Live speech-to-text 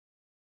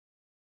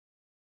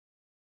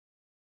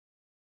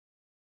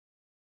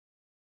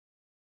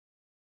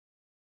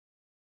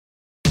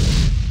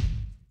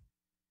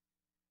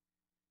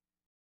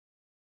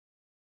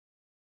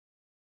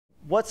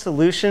What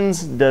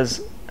solutions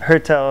does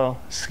Hertel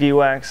Ski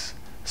Wax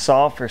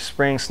solve for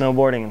spring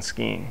snowboarding and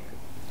skiing?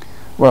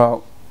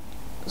 Well,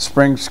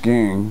 spring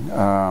skiing,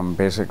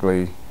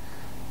 basically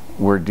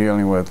we're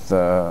dealing with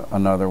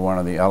another one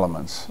of the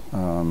elements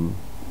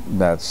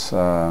that's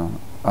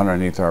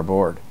underneath our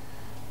board.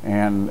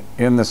 And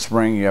in the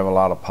spring you have a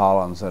lot of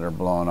pollens that are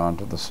blown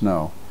onto the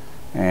snow.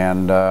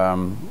 And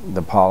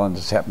the pollen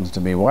just happens to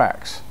be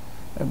wax.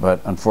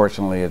 But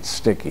unfortunately it's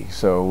sticky.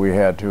 So we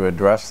had to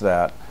address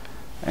that.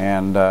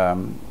 And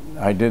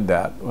I did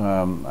that.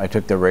 I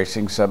took the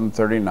Racing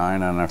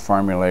 739 and I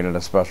formulated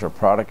a special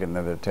product in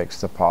there that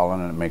takes the pollen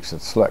and it makes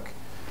it slick.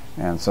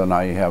 And so now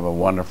you have a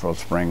wonderful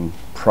spring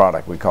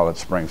product. We call it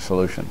Spring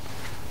Solution.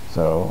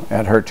 So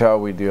at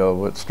Hertel we deal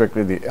with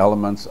strictly the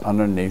elements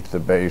underneath the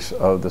base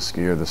of the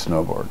ski or the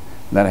snowboard.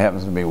 And that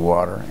happens to be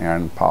water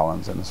and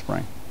pollens in the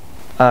spring.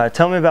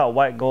 Tell me about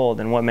white gold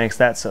and what makes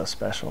that so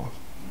special.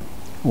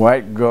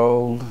 White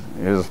gold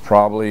is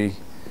probably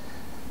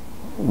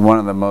one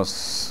of the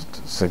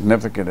most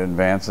significant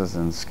advances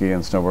in ski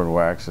and snowboard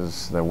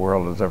waxes the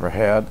world has ever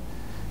had.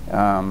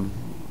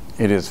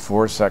 It is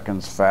 4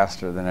 seconds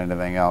faster than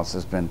anything else.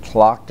 It's been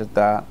clocked at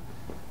that.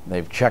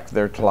 They've checked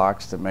their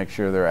clocks to make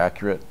sure they're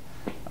accurate.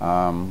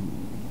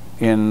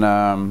 In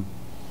the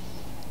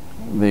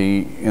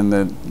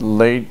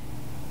late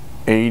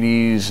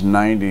 80s,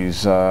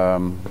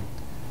 90s,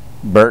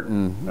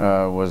 Burton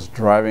was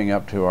driving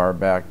up to our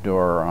back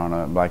door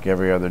on like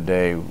every other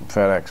day.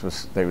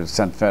 They would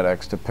send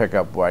FedEx to pick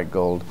up white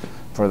gold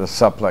for the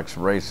Supplex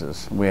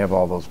races. We have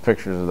all those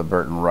pictures of the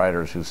Burton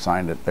riders who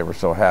signed it. They were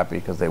so happy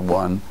because they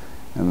won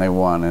and they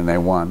won and they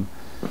won.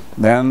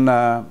 Then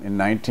in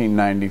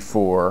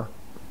 1994,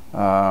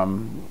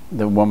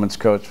 the women's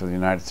coach for the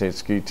United States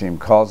ski team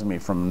calls me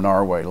from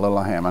Norway,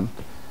 Lillehammer,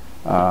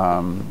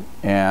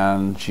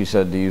 and she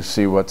said, "Do you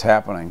see what's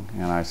happening?"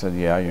 And I said,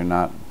 "Yeah, you're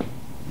not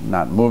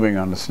moving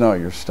on the snow,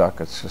 you're stuck,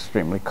 it's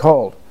extremely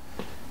cold."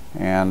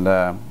 And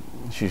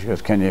she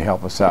goes, "Can you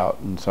help us out?"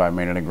 And so I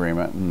made an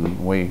agreement and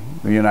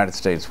the United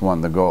States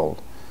won the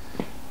gold.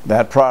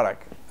 That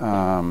product,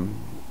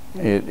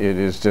 it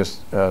is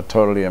just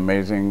totally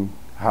amazing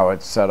how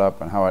it's set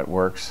up and how it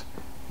works.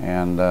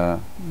 And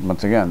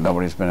once again,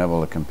 nobody's been able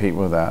to compete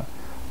with that.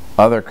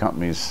 Other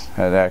companies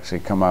had actually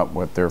come up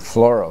with their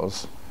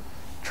fluoros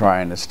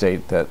trying to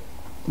state that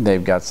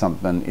they've got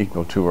something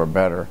equal to or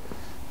better.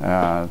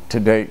 To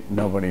date,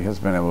 nobody has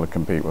been able to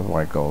compete with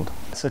white gold.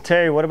 So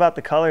Terry, what about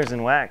the colors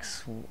in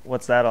wax?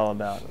 What's that all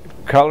about?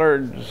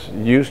 Colors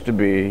used to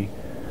be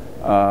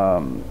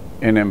an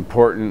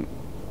important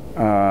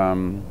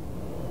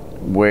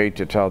way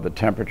to tell the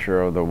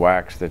temperature of the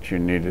wax that you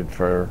needed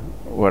for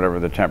whatever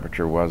the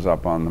temperature was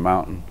up on the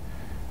mountain.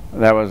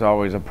 That was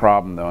always a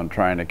problem though in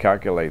trying to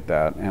calculate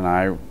that, and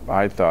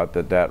I thought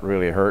that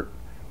really hurt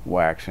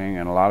waxing,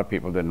 and a lot of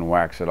people didn't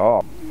wax at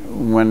all.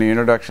 When the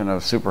introduction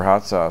of super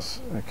hot sauce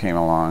came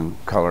along,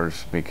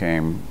 colors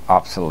became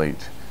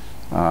obsolete.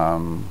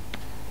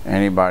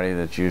 Anybody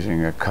that's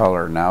using a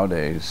color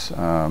nowadays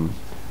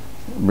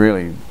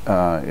really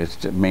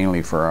it's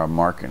mainly for a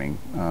marketing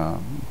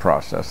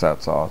process.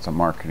 That's all. It's a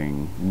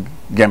marketing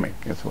gimmick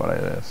is what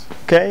it is.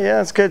 Okay, yeah,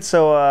 that's good.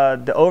 So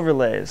the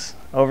overlays,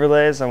 I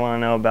want to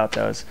know about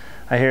those.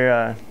 I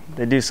hear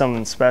they do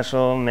something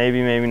special,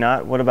 maybe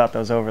not. What about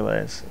those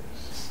overlays?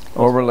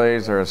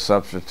 Overlays are a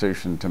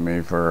substitution to me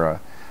for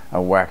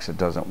a wax that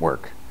doesn't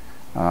work.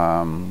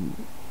 In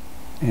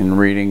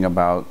reading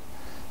about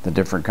the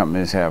different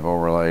companies have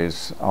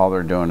overlays, all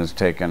they're doing is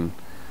taking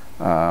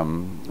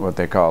what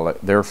they call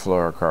it their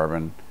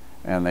fluorocarbon,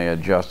 and they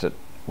adjust it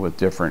with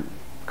different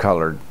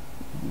colored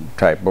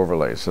type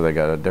overlays. So they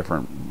got a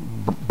different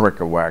brick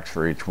of wax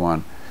for each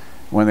one.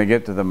 When they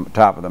get to the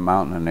top of the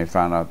mountain and they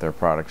found out their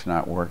product's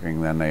not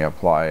working, then they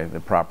apply the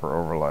proper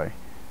overlay,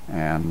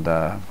 and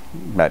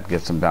that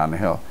gets them down the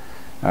hill.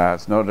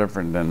 It's no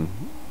different than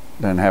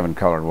having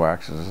colored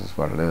waxes is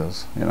what it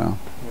is, you know.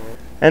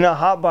 And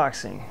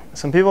hotboxing.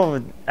 Some people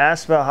have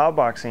asked about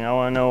hotboxing. I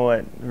want to know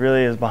what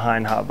really is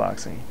behind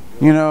hotboxing.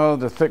 You know,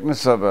 the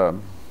thickness of a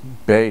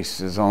base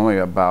is only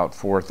about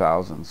 4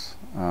 thousandths.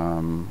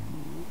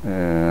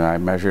 I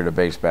measured a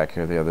base back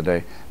here the other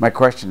day. My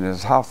question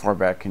is, how far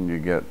back can you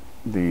get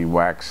the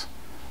wax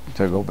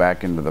to go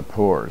back into the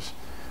pores?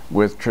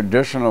 With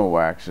traditional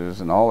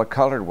waxes and all the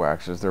colored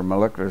waxes, their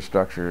molecular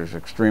structure is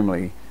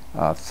extremely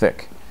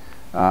thick.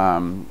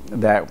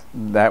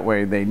 That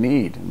way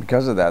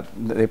because of that,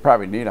 they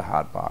probably need a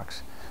hot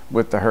box.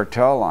 With the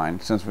Hertel line,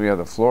 since we have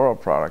the floral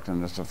product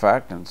and the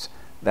surfactants,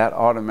 that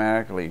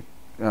automatically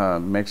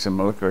makes the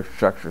molecular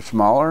structure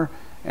smaller,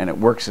 and it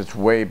works its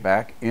way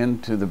back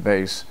into the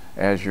base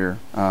as you're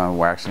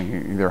waxing,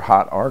 either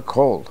hot or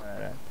cold.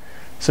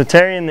 So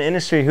Terry, in the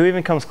industry, who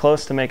even comes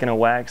close to making a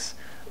wax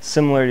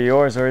similar to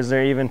yours, or is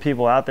there even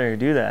people out there who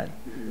do that?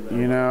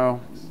 You know,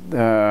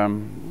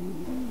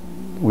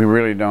 we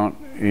really don't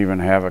even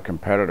have a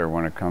competitor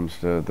when it comes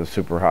to the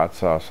super hot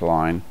sauce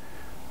line.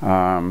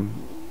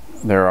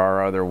 There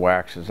are other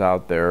waxes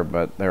out there,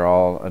 but they're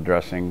all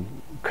addressing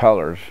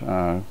colors.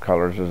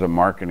 Colors is a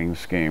marketing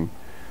scheme.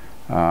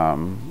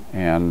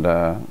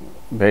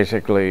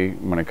 Basically,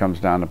 when it comes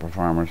down to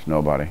performance,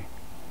 nobody.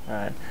 All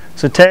right.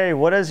 So Terry,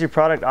 what does your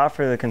product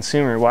offer the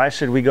consumer? Why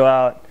should we go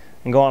out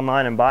and go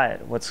online and buy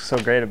it? What's so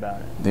great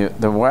about it?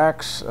 The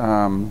Wax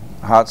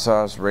Hot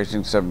Sauce,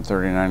 Racing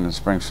 739, and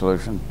Spring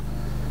Solution,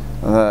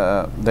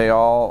 they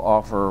all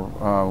offer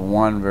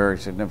one very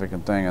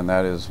significant thing, and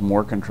that is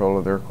more control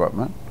of their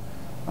equipment.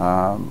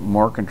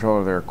 More control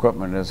of their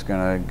equipment is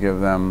going to give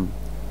them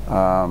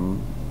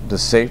the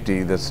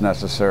safety that's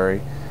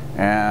necessary,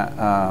 and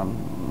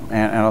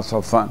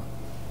also fun,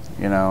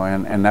 you know,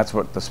 and that's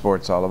what the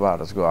sport's all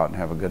about, is go out and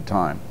have a good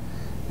time.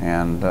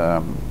 And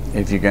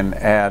if you can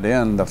add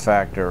in the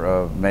factor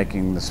of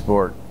making the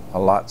sport a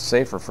lot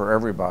safer for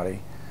everybody,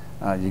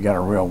 you got a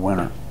real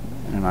winner.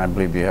 And I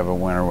believe you have a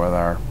winner with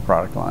our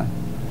product line.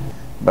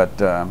 But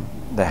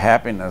the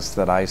happiness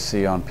that I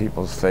see on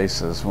people's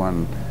faces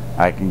when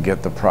I can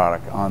get the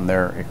product on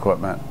their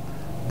equipment,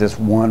 this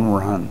one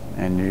run,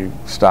 and you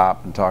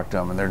stop and talk to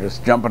them and they're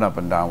just jumping up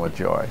and down with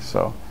joy.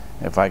 So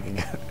if I could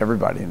get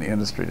everybody in the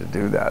industry to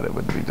do that, it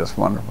would be just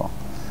wonderful.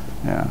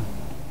 Yeah.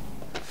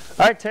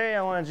 All right, Terry,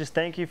 I want to just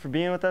thank you for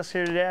being with us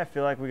here today. I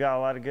feel like we got a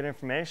lot of good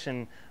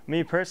information.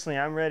 Me personally,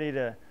 I'm ready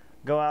to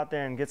go out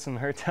there and get some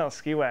Hertel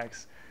ski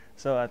wax.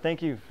 So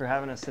thank you for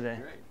having us today.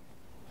 Great.